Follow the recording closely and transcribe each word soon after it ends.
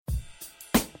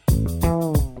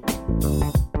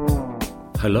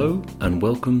Hello and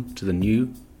welcome to the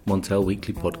new Montel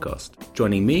Weekly podcast.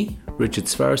 Joining me, Richard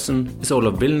Sverrisson, is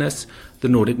Olav Vilnes, the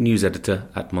Nordic news editor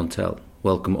at Montel.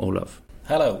 Welcome, Olav.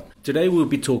 Hello. Today we'll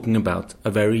be talking about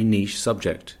a very niche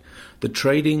subject, the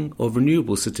trading of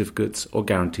renewable certificates or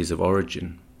guarantees of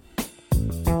origin.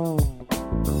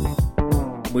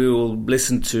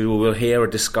 We'll hear a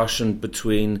discussion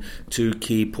between two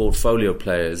key portfolio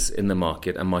players in the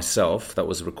market and myself that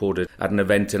was recorded at an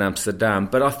event in Amsterdam.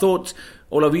 But I thought,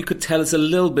 Olav, you could tell us a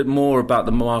little bit more about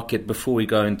the market before we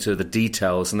go into the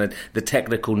details and the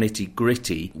technical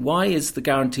nitty-gritty. Why is the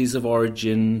guarantees of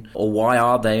origin, or why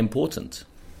are they important?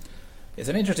 It's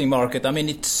an interesting market. I mean,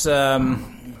 it's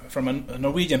from a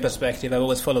Norwegian perspective, I've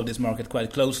always followed this market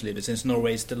quite closely, but since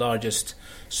Norway is the largest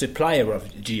supplier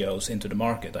of GEOs into the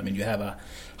market. I mean, you have a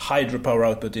hydropower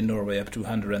output in Norway of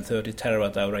 230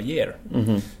 terawatt hour a year.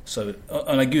 Mm-hmm. So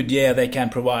on a good year, they can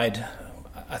provide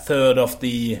a third of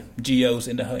the GEOs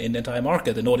in the entire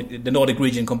market, the Nordic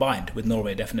region combined, with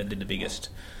Norway definitely the biggest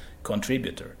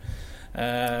contributor.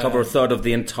 Cover a third of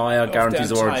the entire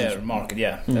guarantees of origin. The entire market,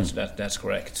 yeah, that's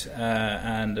correct.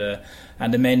 And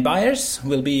the main buyers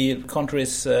will be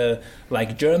countries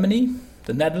like Germany,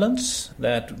 the Netherlands,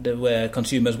 where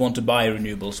consumers want to buy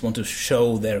renewables, want to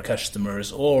show their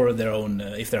customers or their own,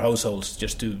 if they're households,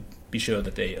 just to be sure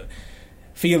that they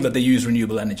feel that they use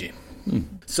renewable energy.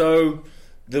 So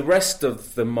the rest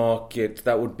of the market,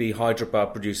 that would be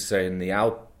hydropower producers, say, in the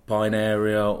Alpine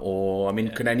area, or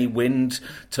can any wind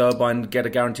turbine get a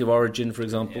guarantee of origin, for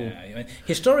example? Yeah.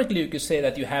 Historically, you could say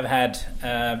that you have had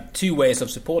two ways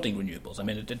of supporting renewables. I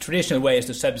mean, the traditional way is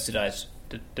to subsidize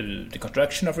the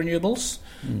construction of renewables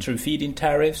through feed-in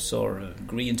tariffs or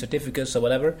green certificates or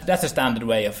whatever. That's a standard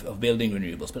way of building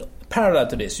renewables. But parallel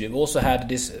to this, you've also had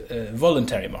this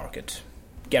voluntary market,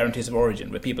 guarantees of origin,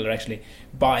 where people are actually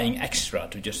buying extra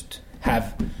to just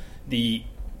have the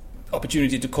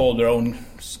opportunity to call their own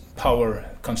power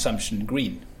consumption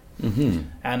green. Mm-hmm.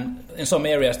 And in some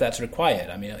areas that's required.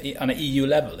 I mean, on an EU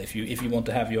level, if you want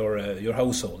to have your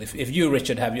household, if you,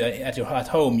 Richard, have at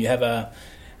home, you have a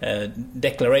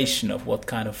declaration of what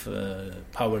kind of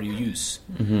power you use.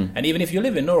 Mm-hmm. And even if you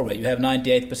live in Norway, you have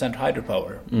 98%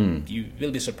 hydropower. You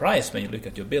will be surprised when you look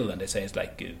at your bill and they say it's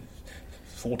like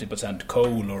 40%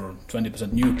 coal or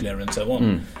 20% nuclear and so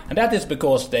on. And that is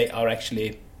because they are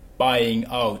actually buying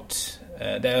out,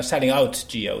 they are selling out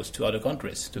GEOs to other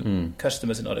countries, to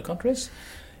customers in other countries,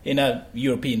 in a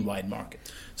European-wide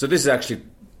market. So this is actually,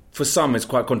 for some, it's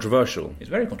quite controversial. It's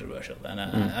very controversial, and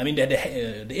I mean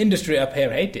the industry up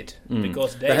here hate it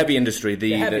because the heavy industry,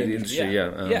 the industry,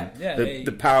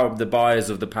 the power, the buyers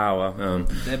of the power,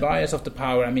 the buyers of the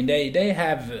power. I mean, they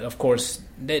have, of course,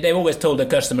 they've always told their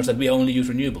customers that we only use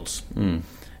renewables.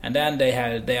 And then they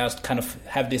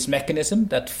have this mechanism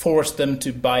that forced them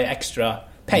to pay extra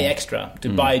to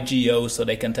buy GEOs so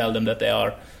they can tell them that they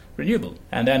are renewable.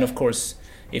 And then, of course,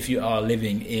 if you are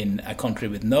living in a country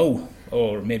with no,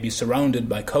 or maybe surrounded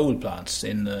by coal plants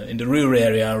in the Ruhr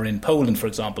area or in Poland, for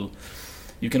example,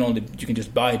 you can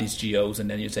just buy these GEOs and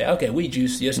then you say, okay, we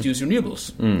just use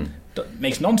renewables. That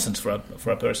makes nonsense for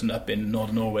a person up in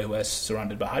northern Norway who is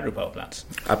surrounded by hydropower plants.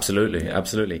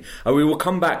 Absolutely. We will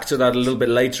come back to that a little bit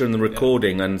later in the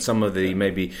recording and some of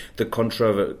the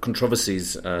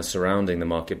controversies surrounding the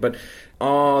market. But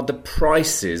are the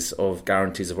prices of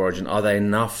guarantees of origin, are they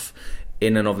enough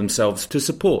in and of themselves to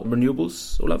support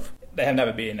renewables, Olav? They have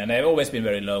never been, and they've always been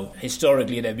very low.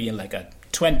 Historically, they've been like a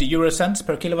 20 euro cents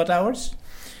per kilowatt hours,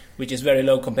 which is very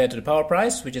low compared to the power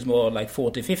price, which is more like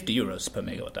 40, 50 euros per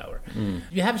megawatt hour.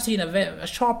 You have seen a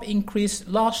sharp increase.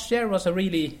 Last year was a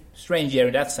really strange year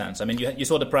in that sense. I mean, you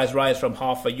saw the price rise from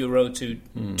 €0.5 to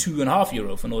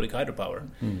 €2.5 for Nordic hydropower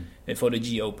for the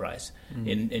GEO price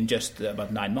in just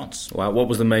about 9 months. Wow, what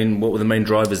were the main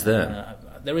drivers there?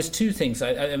 There is two things.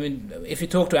 I mean, if you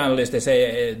talk to analysts, they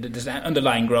say there's an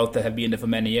underlying growth that have been there for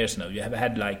many years now. You have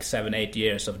had like 7-8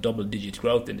 years of double-digit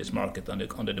growth in this market on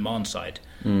the demand side,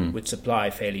 with supply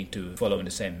failing to follow in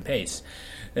the same pace.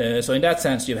 So in that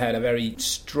sense, you've had a very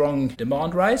strong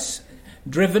demand rise,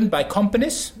 driven by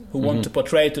companies who want to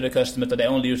portray to the customer that they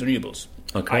only use renewables.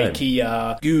 Okay.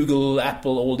 IKEA, Google,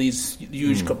 Apple, all these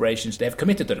huge corporations, they have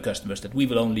committed to the customers that we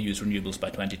will only use renewables by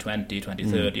 2020,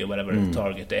 2030, or whatever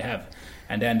target they have.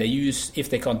 And then they use, if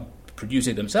they can't produce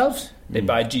it themselves, they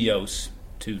buy GEOs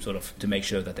to make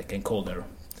sure that they can call their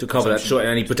to cover that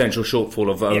any potential shortfall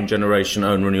of own generation,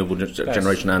 own renewable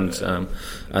generation,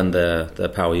 and their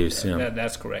power use. Yeah.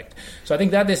 That's correct. So I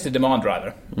think that is the demand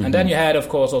driver. And then you had, of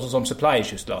course, also some supply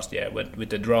issues last year with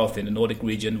the drought in the Nordic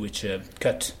region, which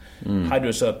cut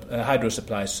hydro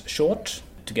supplies short.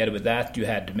 Together with that, you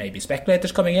had maybe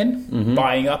speculators coming in,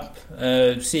 buying up,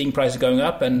 seeing prices going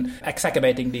up, and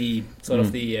exacerbating the sort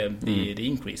of the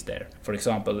increase there. For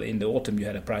example, in the autumn, you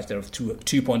had a price there of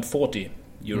 2.40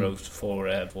 euros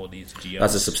for these GRs.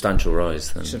 That's a substantial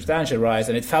rise then. Substantial rise,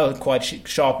 and it fell quite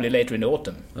sharply later in the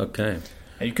autumn. Okay.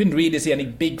 And you couldn't really see any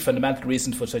big fundamental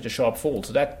reason for such a sharp fall.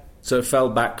 So it fell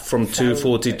back from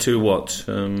 240 to what?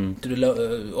 To the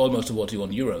low, almost to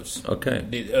 41 euros. Okay.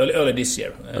 Early this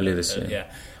year. Early this year.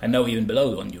 Yeah. And now even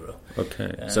below €1.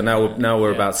 Okay. So now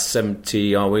we're about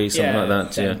 70, are we? Something like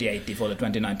that? 70, 80 for the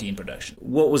 2019 production.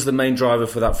 What was the main driver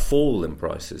for that fall in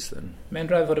prices then? Main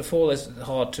driver for the fall is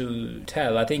hard to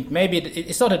tell. I think maybe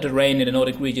it started to rain in the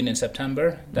Nordic region in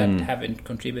September that haven't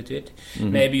contributed to it.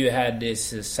 Maybe you had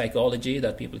this psychology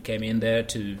that people came in there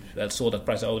to saw that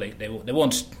price. They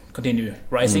won't continue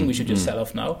rising. We should just sell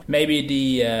off now. Maybe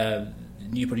the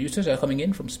new producers are coming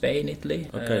in from Spain, Italy.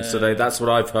 Okay, so that's what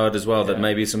I've heard as well, that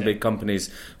maybe some big companies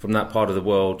from that part of the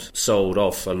world sold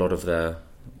off a lot of their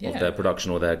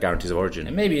production or their guarantees of origin.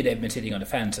 And maybe they've been sitting on the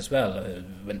fence as well.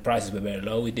 When prices were very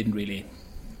low, it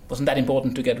wasn't that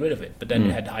important to get rid of it. But then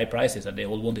you had high prices and they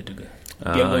all wanted to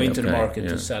go into the market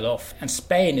to sell off. And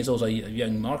Spain is also a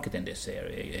young market in this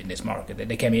area, in this market.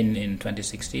 They came in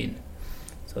 2016.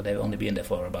 So they've only been there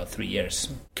for about 3 years.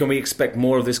 Can we expect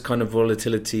more of this kind of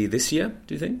volatility this year,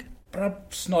 do you think?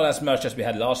 Perhaps not as much as we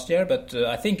had last year, but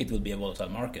I think it will be a volatile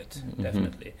market,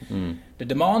 definitely. The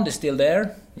demand is still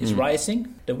there, it's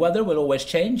rising. The weather will always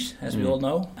change, as we all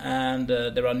know, and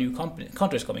there are new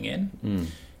countries coming in.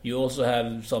 You also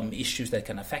have some issues that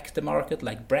can affect the market,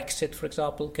 like Brexit, for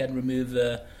example, can remove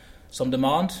some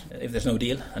demand if there's no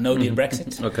deal, a no-deal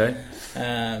Brexit. Okay.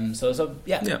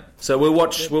 Yeah. So we'll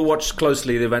watch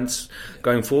closely the events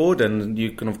going forward, and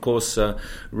you can of course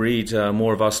read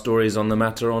more of our stories on the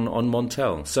matter on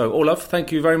Montel. So Olaf,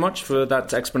 thank you very much for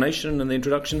that explanation and the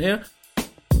introduction here.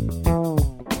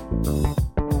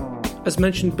 As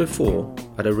mentioned before,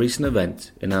 at a recent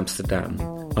event in Amsterdam,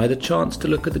 I had a chance to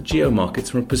look at the geo markets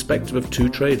from a perspective of two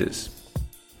traders.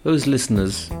 Those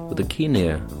listeners with a keen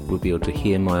ear will be able to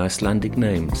hear my Icelandic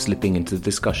name slipping into the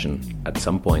discussion at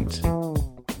some point.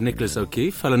 Nicholas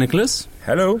O'Keefe. Hello, Nicholas.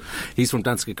 Hello. He's from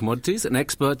Danske Commodities, an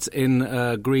expert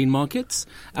in green markets,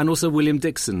 and also William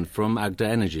Dixon from Agder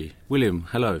Energy. William,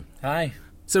 hello. Hi.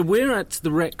 So we're at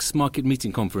the REX Market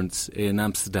Meeting Conference in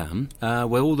Amsterdam,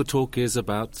 where all the talk is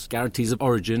about guarantees of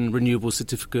origin, renewable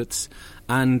certificates,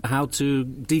 and how to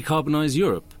decarbonise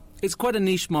Europe. It's quite a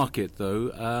niche market,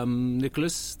 though,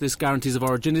 Nicholas. This guarantees of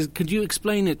origin. Could you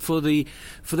explain it for the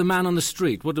man on the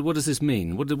street? What does this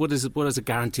mean? What is a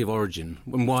guarantee of origin,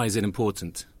 and why is it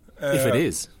important, if it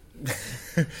is?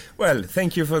 Well,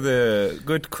 thank you for the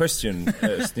good question,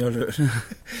 Snjolfur.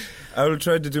 I will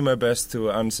try to do my best to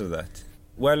answer that.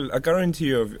 Well, a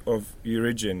guarantee of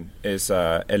origin is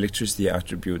an electricity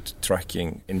attribute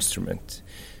tracking instrument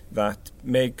that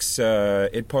makes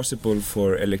it possible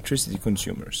for electricity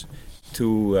consumers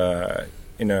to,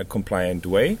 in a compliant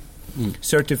way,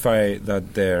 certify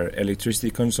that their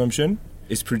electricity consumption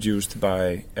is produced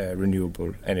by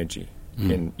renewable energy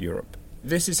in Europe.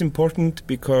 This is important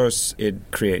because it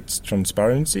creates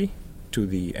transparency to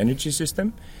the energy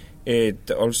system. It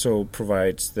also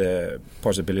provides the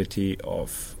possibility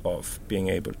of being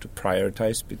able to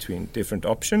prioritize between different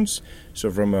options,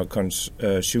 so from a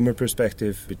consumer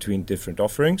perspective, between different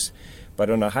offerings.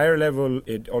 But on a higher level,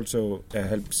 it also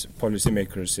helps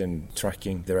policymakers in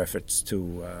tracking their efforts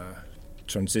to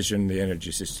transition the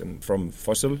energy system from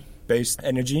fossil-based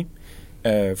energy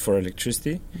for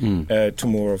electricity to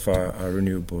more of a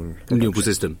renewable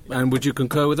system. And would you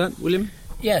concur with that, William?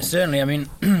 Yeah, certainly. I mean,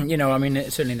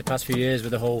 certainly in the past few years with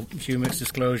the whole Humex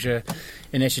disclosure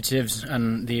initiatives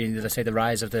and the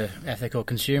rise of the ethical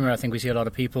consumer, I think we see a lot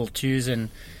of people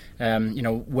choosing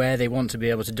where they want to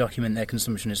be able to document their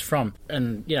consumption is from,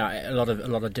 and a lot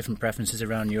of different preferences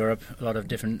around Europe, a lot of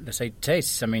different, let's say,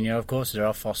 tastes. I mean, of course there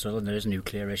are fossil and there is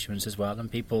nuclear issuance as well, and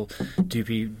people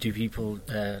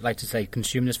like to say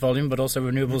consume this volume, but also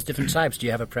renewables, different types. Do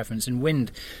you have a preference in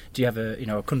wind? Do you have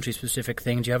a country specific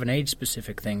thing? Do you have an age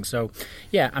specific thing? So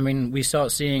I mean, we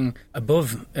start seeing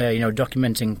above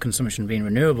documenting consumption being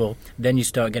renewable, then you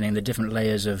start getting the different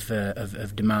layers of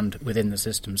demand within the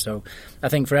system. So I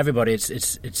think for everybody,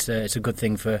 it's a good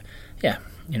thing for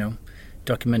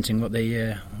documenting what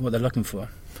they're looking for.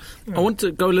 I want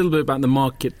to go a little bit about the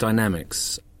market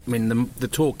dynamics. I mean, the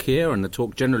talk here and the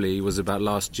talk generally was about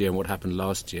last year and what happened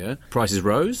last year. Prices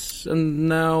rose and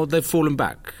now they've fallen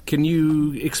back. Can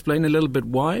you explain a little bit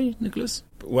why, Nicholas?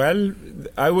 Well,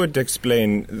 I would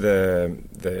explain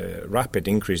the rapid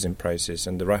increase in prices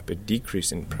and the rapid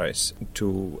decrease in price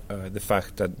to the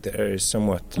fact that there is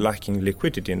somewhat lacking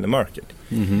liquidity in the market.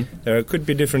 Mm-hmm. There could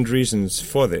be different reasons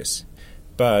for this,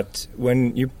 but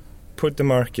when you put the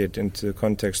market into the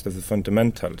context of the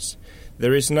fundamentals,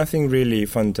 there is nothing really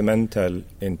fundamental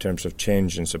in terms of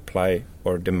change in supply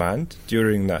or demand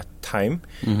during that time,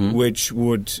 which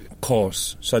would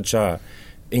cause such a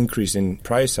increase in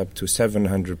price, up to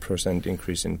 700%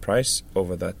 increase in price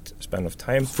over that span of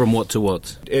time. From what to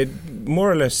what? It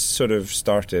more or less sort of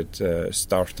started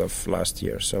start of last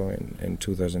year, so in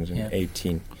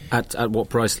 2018. Yeah. At what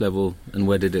price level, and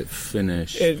where did it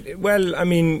finish? Well, I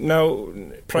mean, now...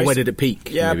 Or where did it peak?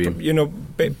 Yeah, maybe? You know,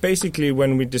 basically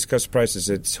when we discuss prices,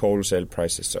 it's wholesale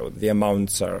prices, so the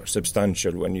amounts are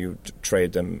substantial when you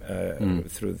trade them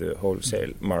through the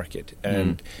wholesale market.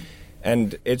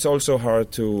 And it's also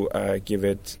hard to give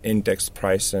it index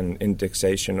price, and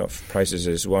indexation of prices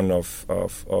is one of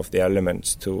the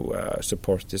elements to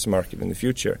support this market in the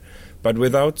future. But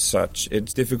without such,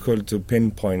 it's difficult to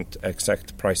pinpoint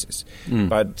exact prices.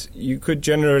 But you could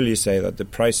generally say that the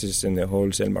prices in the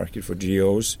wholesale market for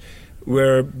GOs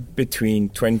were between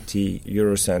 20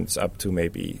 euro cents up to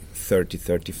maybe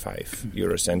 30-35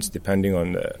 euro cents, depending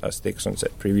on, as Dixon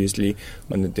said previously,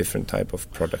 on the different type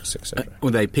of products, etc.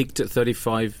 Well, they peaked at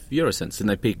 35 euro cents, and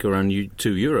they peak around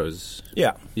 2 euros.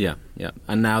 Yeah. Yeah.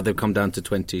 And now they've come down to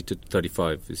 20 to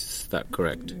 35. Is that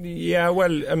correct? Yeah,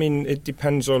 well, I mean, it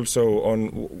depends also on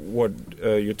what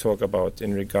you talk about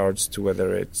in regards to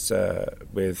whether it's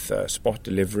with spot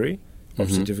delivery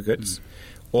of certificates,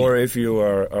 or if you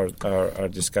are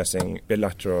discussing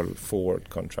bilateral forward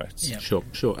contracts. Yeah. Sure.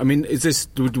 I mean, is this?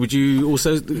 Would you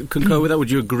also concur with that? Would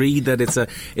you agree that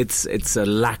it's a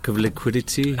lack of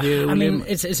liquidity here? I mean,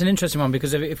 it's an interesting one,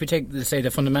 because if we take, say, the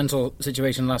fundamental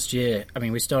situation last year, I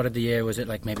mean, we started the year, was it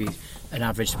like maybe an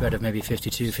average spread of maybe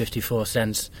 52, 54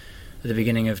 cents at the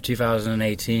beginning of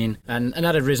 2018, and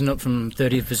that had risen up from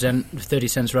 30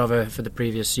 cents rather for the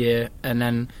previous year, and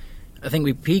then I think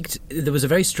we peaked. There was a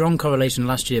very strong correlation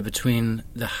last year between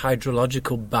the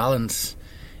hydrological balance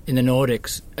in the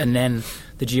Nordics and then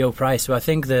the geo price. So I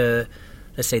think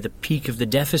let's say the peak of the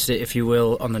deficit, if you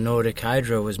will, on the Nordic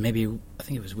hydro was maybe, I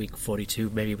think it was week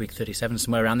 42, maybe week 37,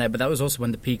 somewhere around there. But that was also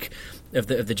when the peak of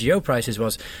the geo prices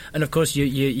was. And of course,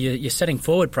 you're setting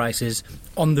forward prices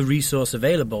on the resource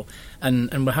available.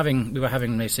 And we were having,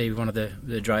 let's say, one of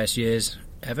the driest years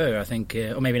ever, I think,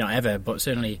 or maybe not ever, but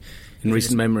certainly in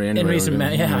recent memory. Anyway, in recent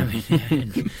memory, yeah. I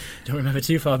mean, don't remember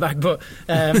too far back, but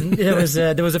there was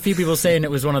a few people saying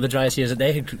it was one of the driest years that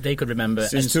they could remember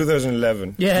since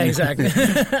 2011. Yeah, exactly.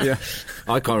 Yeah,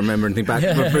 I can't remember anything back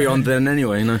beyond then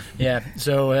anyway. No. Yeah.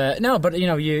 So no, but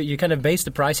you kind of base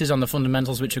the prices on the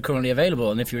fundamentals which are currently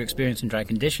available, and if you're experiencing dry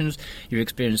conditions, you're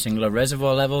experiencing low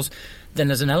reservoir levels, then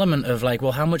there's an element of like,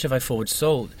 well, how much have I forward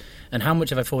sold? And how much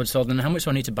have I forward sold, and how much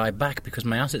do I need to buy back because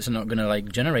my assets are not going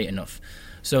to generate enough?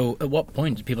 So at what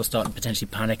point do people start potentially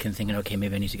panic and thinking, okay,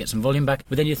 maybe I need to get some volume back?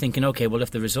 But then you're thinking, okay, well, if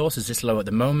the resource is this low at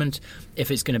the moment, if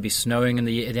it's going to be snowing at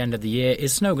the end of the year,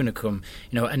 is snow going to come?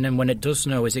 And then when it does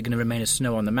snow, is it going to remain as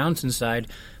snow on the mountainside?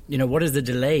 What is the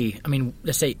delay? I mean,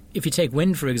 let's say if you take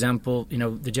wind, for example,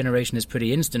 the generation is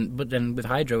pretty instant, but then with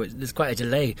hydro, there's quite a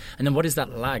delay. And then what is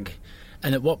that lag?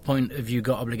 And at what point have you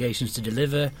got obligations to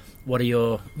deliver? What are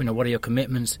your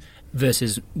commitments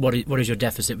versus what is your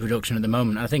deficit reduction at the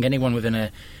moment? I think anyone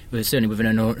certainly within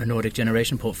a Nordic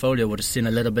generation portfolio would have seen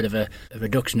a little bit of a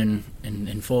reduction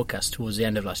in forecast towards the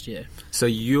end of last year. So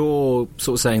you're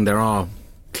sort of saying there are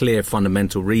clear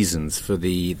fundamental reasons for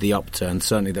the upturn,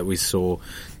 certainly that we saw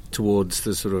towards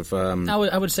the sort of...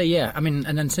 I would say, yeah. I mean,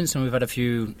 and then since then we've had a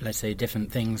few, let's say,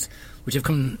 different things which have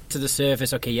come to the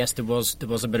surface. Okay, yes, there was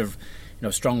a bit of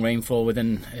strong rainfall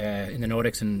in the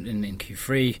Nordics and in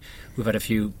Q3. We've had a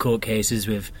few court cases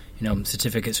with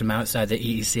certificates from outside the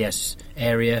EECS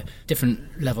area,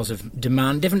 different levels of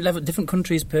demand, different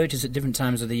countries purchase at different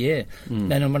times of the year.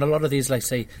 Then when a lot of these, like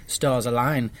say, stars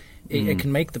align, it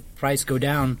can make the price go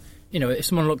down. If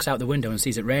someone looks out the window and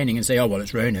sees it raining and say, "Oh well,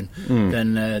 it's raining,"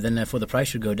 then therefore the price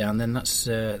should go down. Then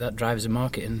that drives the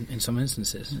market in some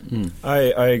instances. I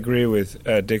agree with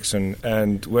Dixon,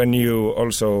 and when you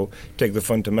also take the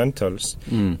fundamentals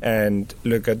and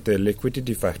look at the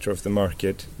liquidity factor of the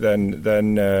market, then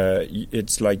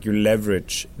it's like you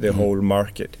leverage the whole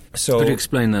market. So could you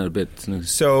explain that a bit?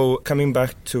 So coming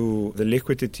back to the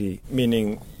liquidity,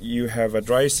 meaning you have a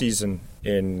dry season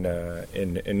in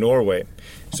Norway,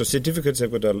 so certificates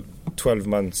have got 12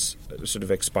 months sort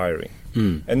of expiring,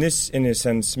 and this in a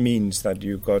sense means that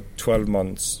you've got 12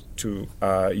 months to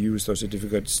use those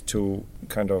certificates to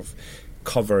kind of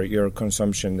cover your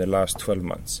consumption in the last 12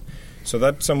 months. So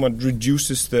that somewhat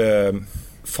reduces the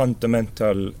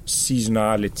fundamental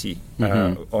seasonality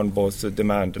on both the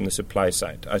demand and the supply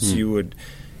side, as you would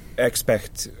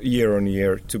expect year on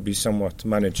year to be somewhat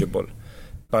manageable.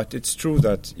 But it's true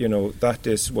that, that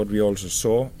is what we also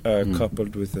saw,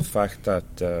 coupled with the fact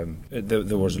that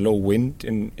there was low wind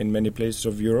in many places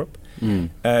of Europe,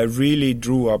 really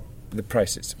drew up the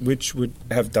prices, which would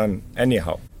have done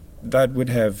anyhow. That would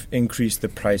have increased the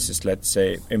prices, let's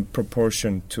say, in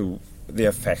proportion to the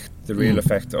effect, the real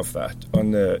effect of that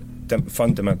on the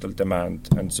fundamental demand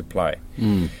and supply.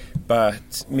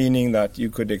 But meaning that you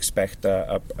could expect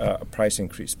a price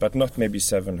increase, but not maybe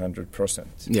 700%.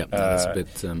 Yeah, that's a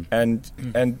bit...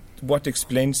 And what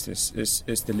explains this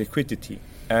is the liquidity.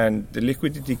 And the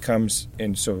liquidity comes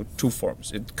in two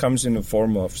forms. It comes in the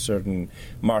form of certain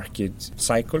market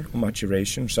cycle,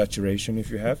 maturation, saturation, if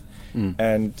you have.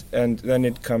 And then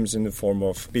it comes in the form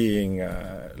of being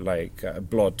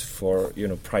blood for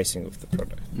pricing of the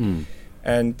product.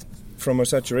 And from a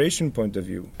saturation point of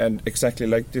view, and exactly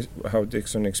like how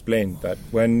Dixon explained, that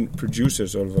when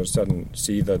producers all of a sudden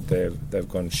see that they've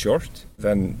gone short,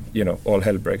 then all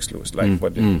hell breaks loose, like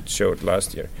what it showed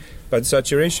last year. But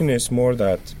saturation is more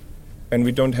that, and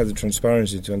we don't have the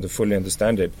transparency to fully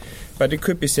understand it, but it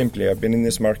could be simply, I've been in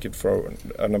this market for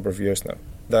a number of years now,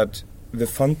 that the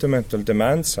fundamental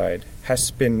demand side has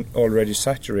been already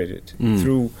saturated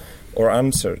through or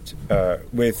answered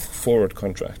with forward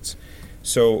contracts.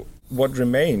 So what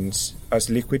remains as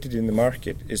liquidity in the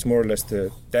market is more or less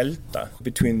the delta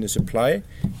between the supply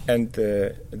and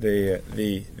the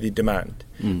demand.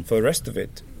 For the rest of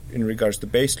it, in regards to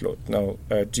baseload, now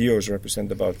geos represent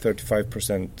about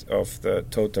 35% of the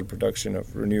total production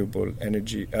of renewable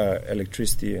energy,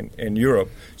 electricity in Europe.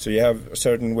 So you have a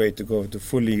certain way to go to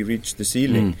fully reach the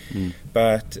ceiling.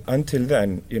 But until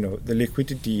then, the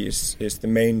liquidity is the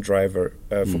main driver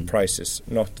for prices,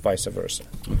 not vice versa.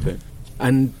 Okay.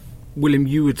 And William,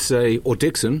 you would say, or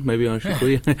Dixon, maybe I should call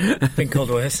you. Think cold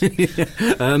worse.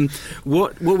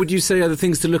 What would you say are the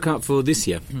things to look out for this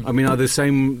year? I mean, are the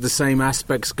same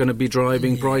aspects going to be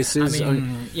driving prices? I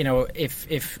mean,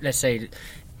 if let's say,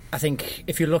 I think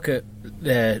if you look at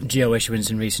the geo issuance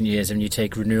in recent years and you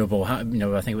take renewable, I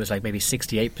think it was like maybe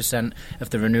 68% of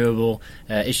the renewable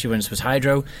issuance was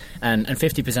hydro, and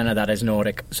 50% of that is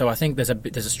Nordic. So I think there's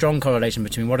a strong correlation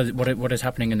between what is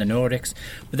happening in the Nordics.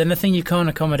 But then the thing you can't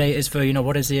accommodate is for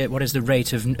what is the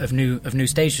rate of new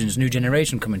stations, new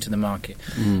generation coming to the market.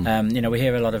 We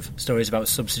hear a lot of stories about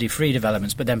subsidy-free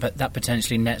developments, but then that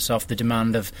potentially nets off the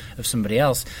demand of somebody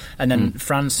else, and then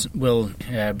France will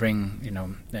bring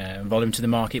volume to the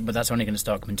market, but that's only going to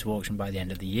start coming to auction by the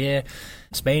end of the year.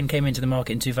 Spain came into the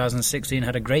market in 2016,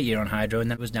 had a great year on hydro,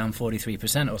 and that was down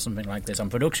 43% or something like this on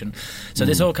production. So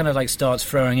this all kind of starts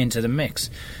throwing into the mix.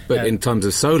 But in terms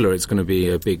of solar, it's going to be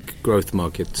a big growth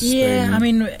market. Yeah, Spain. I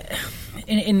mean,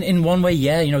 in one way,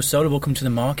 yeah, solar will come to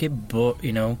the market, but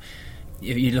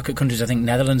if you look at countries, I think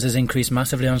Netherlands has increased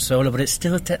massively on solar, but it's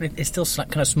still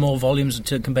kind of small volumes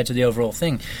compared to the overall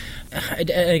thing.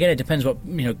 Again, it depends what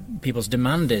people's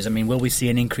demand is. I mean, will we see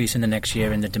an increase in the next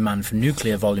year in the demand for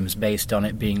nuclear volumes based on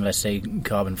it being, let's say,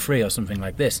 carbon free or something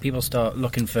like this? People start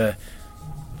looking for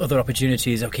other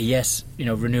opportunities. Okay, yes,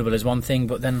 renewable is one thing,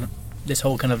 but then this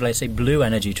whole kind of, let's say, blue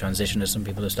energy transition, as some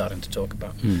people are starting to talk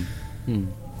about.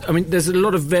 I mean, there's a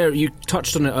lot of you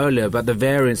touched on it earlier about the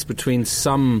variance between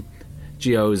some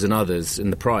geos and others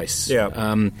in the price.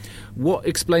 Yeah. What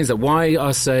explains that? Why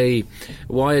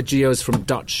are geos from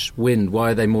Dutch wind?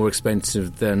 Why are they more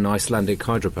expensive than Icelandic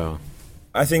hydropower?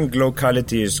 I think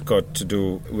locality has got to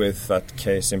do with that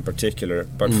case in particular,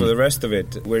 but for the rest of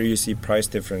it, where you see price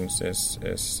differences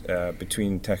is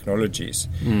between technologies,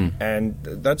 and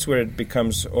that's where it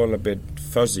becomes all a bit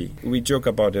fuzzy. We joke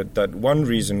about it that one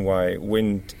reason why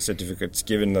wind certificates,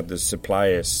 given that the supply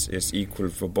is equal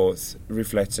for both,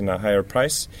 reflects in a higher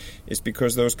price, is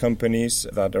because those companies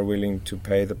that are willing to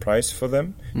pay the price for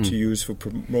them to use for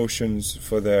promotions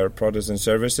for their products and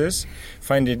services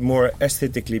find it more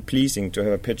aesthetically pleasing to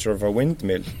have a picture of a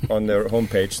windmill on their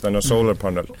homepage than a solar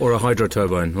panel or a hydro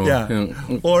turbine,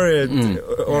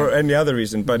 or any other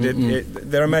reason. But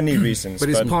there are many reasons. But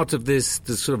it's part of this.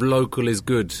 The sort of local is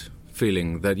good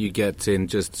feeling that you get in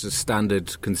just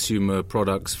standard consumer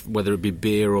products, whether it be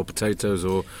beer or potatoes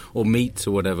or meat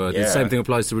or whatever. The same thing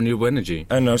applies to renewable energy.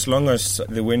 And as long as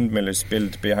the windmill is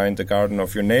built behind the garden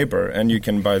of your neighbor and you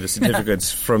can buy the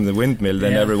certificates from the windmill,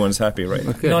 then everyone's happy, right?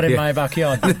 Okay. Not in my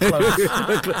backyard.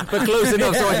 but close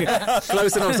enough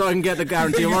so I can get the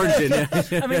guarantee of origin.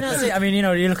 I mean, that's it. I mean,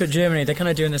 you look at Germany, they're kind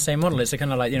of doing the same model. It's a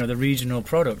kind of like, the regional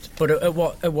product. But at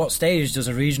what stage does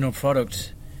a regional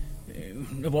product?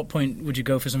 At what point would you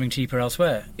go for something cheaper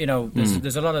elsewhere?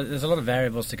 There's a lot of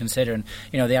variables to consider, and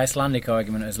the Icelandic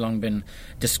argument has long been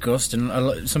discussed,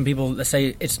 and some people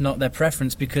say it's not their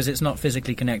preference because it's not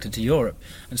physically connected to Europe.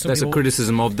 And there's a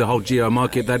criticism of the whole geo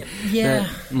market that.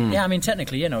 I mean,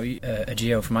 technically, a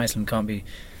geo from Iceland can't be,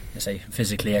 let's say,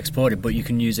 physically exported, but you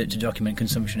can use it to document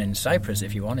consumption in Cyprus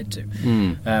if you wanted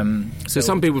to. So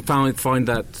some people find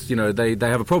that they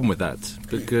have a problem with that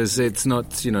because it's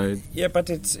not Yeah, but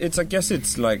it's I guess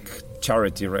it's like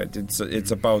charity, right?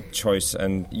 It's about choice,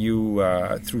 and you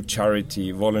through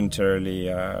charity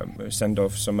voluntarily send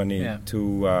off some money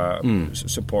to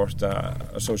support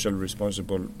a social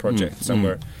responsible project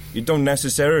somewhere. You don't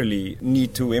necessarily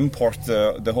need to import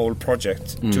the whole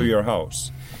project to your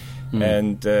house.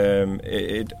 And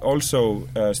it also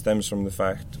stems from the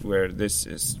fact where this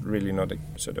is really not a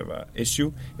sort of a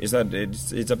issue, is that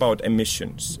it's about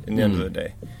emissions in the end of the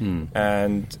day.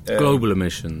 And global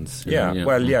emissions.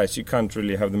 Yes, you can't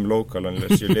really have them local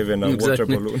unless you live in a water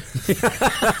balloon.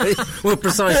 Well,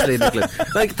 precisely, Nicholas.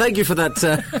 Thank you for that.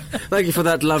 Thank you for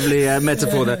that lovely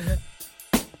metaphor there.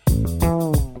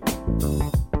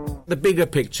 The bigger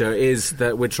picture is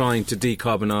that we're trying to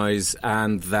decarbonise,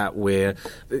 and that we're,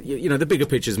 the bigger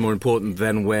picture is more important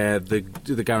than where the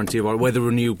guarantee of where the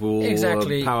renewable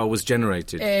power was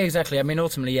generated. Exactly. I mean,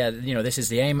 ultimately, this is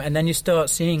the aim. And then you start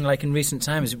seeing, like in recent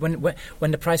times, when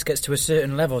the price gets to a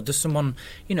certain level, does someone,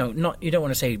 you don't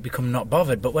want to say become not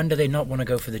bothered, but when do they not want to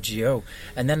go for the GO?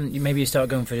 And then maybe you start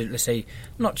going for, let's say,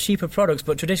 not cheaper products,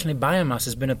 but traditionally biomass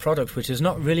has been a product which has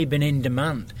not really been in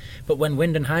demand. But when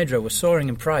wind and hydro were soaring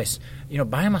in price,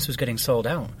 biomass was getting sold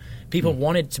out. People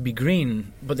wanted to be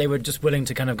green, but they were just willing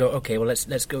to kind of go, okay, well,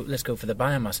 let's go for the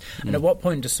biomass. And at what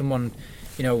point does someone,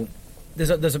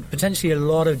 there's potentially a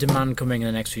lot of demand coming in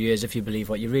the next few years if you believe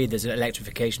what you read. There's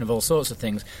electrification of all sorts of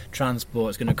things.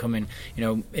 Transport is going to come in,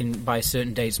 by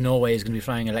certain dates. Norway is going to be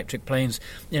flying electric planes.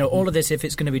 All of this, if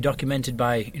it's going to be documented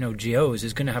by, GOs,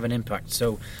 is going to have an impact.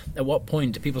 So at what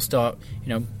point do people start,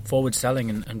 forward selling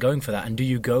and going for that? And do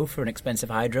you go for an expensive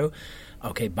hydro?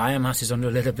 Okay, biomass is under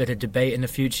a little bit of debate in the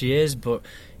future years, but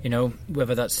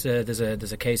whether that's there's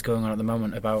a case going on at the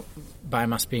moment about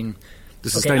biomass being the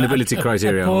sustainability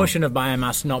criteria. A portion of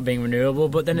biomass not being renewable,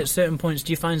 but then at certain points,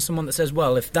 do you find someone that says,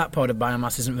 well, if that part of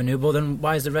biomass isn't renewable, then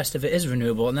why is the rest of it is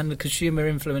renewable? And then the consumer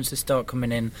influences start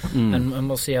coming in, and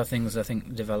we'll see how things, I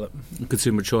think, develop.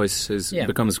 Consumer choice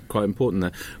becomes quite important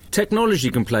there. Technology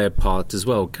can play a part as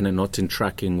well, can it not, in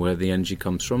tracking where the energy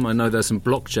comes from? I know there's some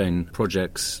blockchain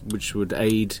projects which would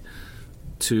aid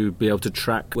to be able to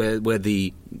track where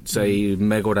the, say,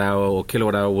 megawatt hour or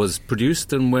kilowatt hour was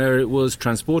produced and where it was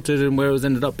transported and where it was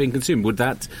ended up being consumed. Would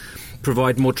that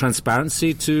provide more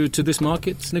transparency to this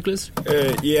market, Nicholas?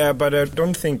 Yeah, but I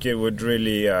don't think it would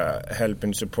really help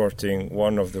in supporting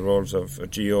one of the roles of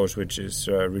GOs, which is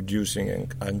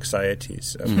reducing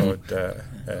anxieties about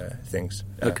things.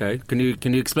 Okay, can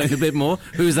you explain a bit more?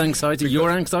 Whose anxiety?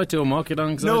 Your anxiety or market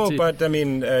anxiety? No, but I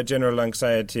mean general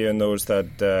anxiety on those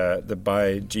that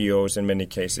buy GOs in many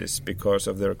cases because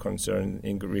of their concern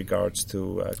in regards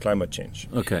to climate change.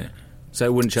 Okay. So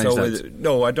it wouldn't change that?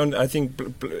 No, I don't. I think,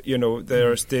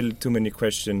 there are still too many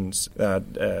questions that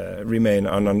remain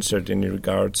unanswered in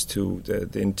regards to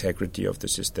the integrity of the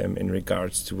system, in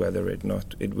regards to whether it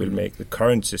will make the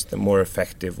current system more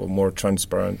effective or more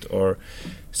transparent or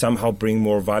somehow bring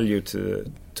more value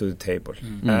to the table.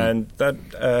 And that,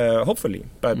 hopefully,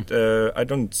 but I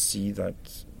don't see that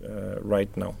right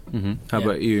now. How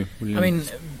about you, William? I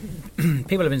mean,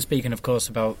 people have been speaking, of course,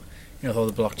 about whole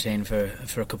the blockchain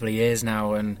for a couple of years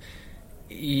now, and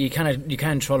you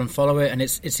can troll and follow it, and it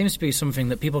seems to be something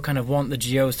that people kind of want the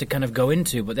GOs to kind of go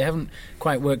into, but they haven't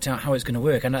quite worked out how it's going to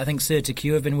work. And I think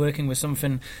CertiQ have been working with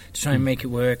something to try and make it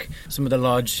work. Some of the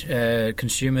large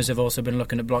consumers have also been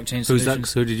looking at blockchain solutions. Who's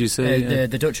that? Who did you say?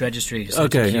 The Dutch registry.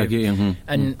 CertiQ.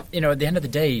 And at the end of the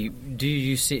day, do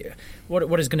you see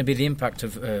what is going to be the impact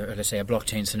of let's say a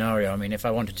blockchain scenario? I mean, if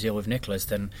I wanted to deal with Nicholas,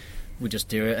 then we just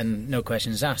do it and no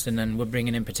questions asked, and then we're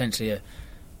bringing in potentially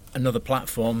another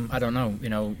platform. I don't know.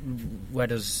 Where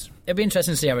does... It'd be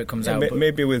interesting to see how it comes out.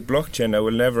 Maybe with blockchain, I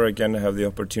will never again have the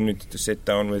opportunity to sit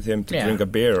down with him to drink a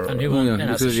beer. And who won't?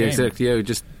 That's a shame. Exactly. Yeah,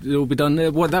 it'll be done.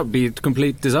 That would be a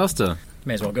complete disaster.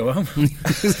 May as well go home.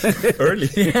 Early.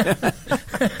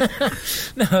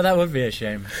 No, that would be a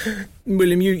shame.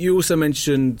 William, you also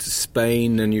mentioned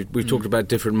Spain, and we've talked about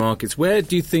different markets. Where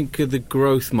do you think the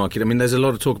growth market? I mean, there's a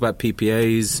lot of talk about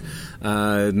PPAs.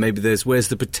 Maybe where's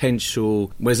the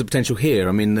potential? Where's the potential here?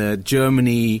 I mean,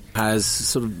 Germany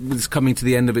is coming to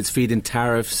the end of its feed-in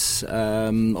tariffs,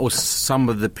 or some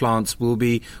of the plants will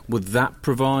be. Would that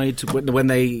provide when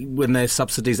their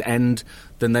subsidies end?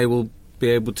 Then they will be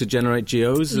able to generate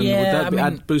GOs, and would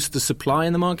that boost the supply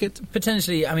in the market?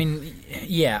 Potentially.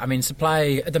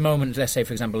 Supply at the moment, let's say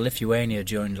for example Lithuania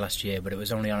joined last year, but it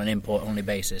was only on an import only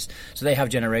basis, so they have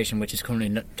generation which is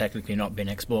currently technically not been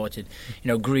exported.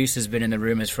 Greece has been in the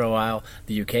rumours for a while,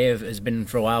 the UK has been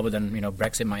for a while, but then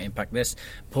Brexit might impact this.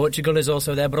 Portugal is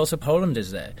also there, but also Poland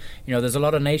is there. There's a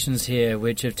lot of nations here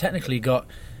which have technically got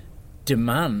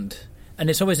demand. And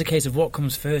it's always a case of what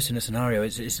comes first in a scenario.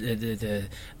 It's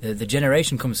the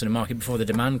generation comes to the market before the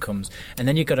demand comes, and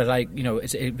then you've got to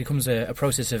it becomes a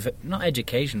process of not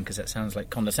education, because that sounds like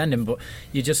condescending, but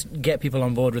you just get people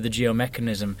on board with the geo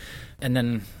mechanism, and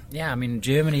then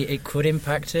Germany, it could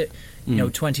impact it.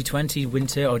 2020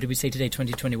 winter, or did we say today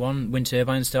 2021 wind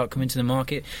turbines start coming to the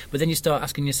market, but then you start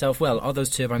asking yourself, well, are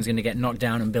those turbines going to get knocked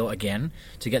down and built again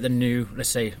to get the new, let's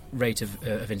say, rate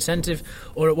of incentive,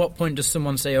 or at what point does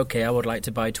someone say, okay, I would like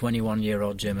to buy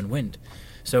 21-year-old German wind?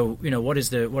 So, what is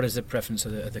the preference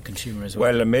of the consumer as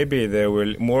well? Well, maybe they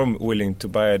will more willing to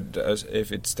buy it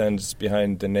if it stands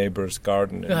behind the neighbor's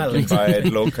garden and buy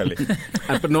it locally.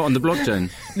 But not on the blockchain.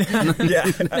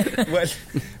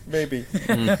 Maybe.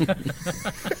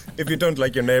 If you don't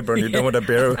like your neighbor and you don't want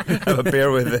to have a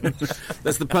beer with him.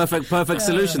 That's the perfect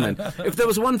solution then. If there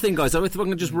was one thing, guys, if I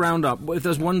can just round up, if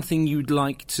there's one thing you'd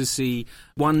like to see,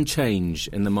 one change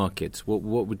in the market, what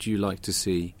would you like to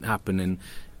see happen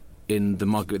in the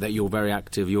market that you're very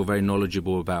active, you're very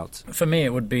knowledgeable about? For me,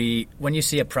 it would be when you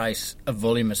see a price, a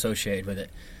volume associated with it.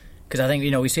 Because I think,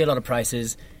 we see a lot of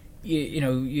prices.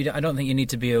 I don't think you need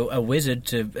to be a wizard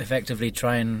to effectively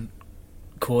try and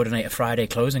coordinate a Friday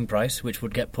closing price, which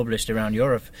would get published around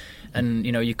Europe. And,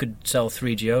 you could sell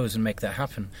 3 GOs and make that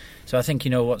happen. So I think,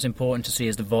 what's important to see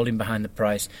is the volume behind the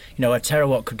price. A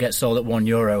terawatt could get sold at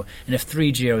 €1, and if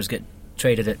 3 GOs get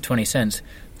traded at 20 cents,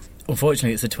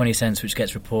 unfortunately, it's the 20 cents which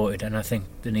gets reported, and I think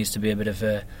there needs to be a bit of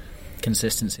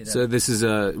consistency there. So this is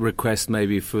a request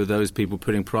maybe for those people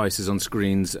putting prices on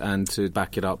screens and to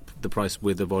back it up, the price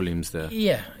with the volumes there.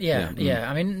 Yeah.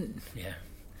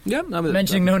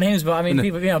 Mentioning no names, but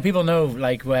people know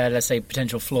where, let's say,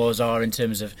 potential flaws are in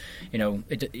terms of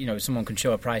someone can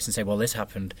show a price and say, well, this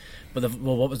happened, but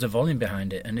what was the volume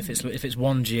behind it? And if it's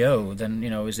 1 GO, then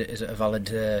is it a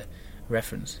valid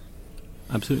reference?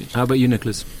 Absolutely. How about you,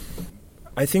 Nicholas?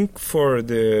 I think for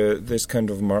this kind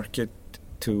of market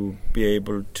to be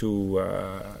able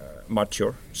to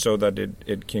mature so that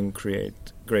it can create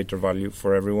greater value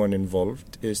for everyone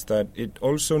involved is that it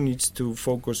also needs to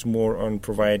focus more on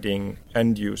providing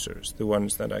end users, the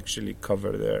ones that actually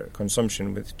cover their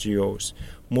consumption with GOs,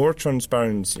 more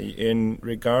transparency in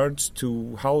regards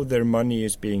to how their money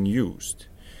is being used.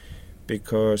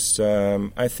 Because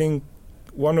I think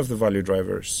one of the value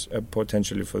drivers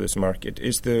potentially for this market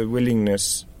is the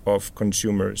willingness of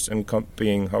consumers and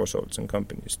paying households and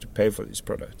companies to pay for these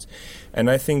products. And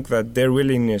I think that their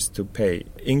willingness to pay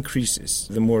increases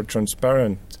the more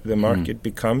transparent the market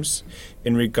becomes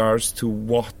in regards to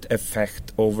what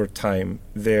effect over time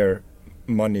their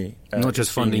money not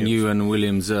just funding you and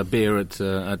William's beer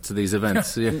at these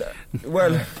events.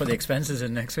 Well, put the expenses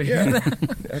in next week.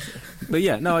 But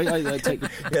I take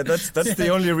it. Yeah, that's the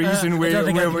only reason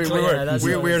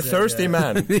we're thirsty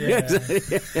man.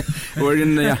 We're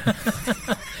in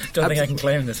don't think I can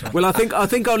claim this one. Well, I think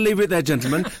I'll leave it there,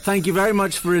 gentlemen. Thank you very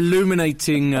much for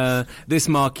illuminating this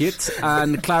market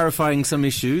and clarifying some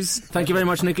issues. Thank you very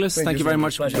much, Nicholas. Thank you very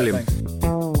much, William. Thanks.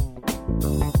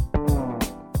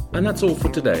 And that's all for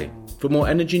today. For more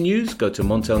energy news, go to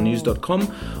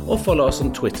montelnews.com or follow us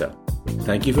on Twitter.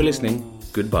 Thank you for listening.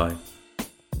 Goodbye.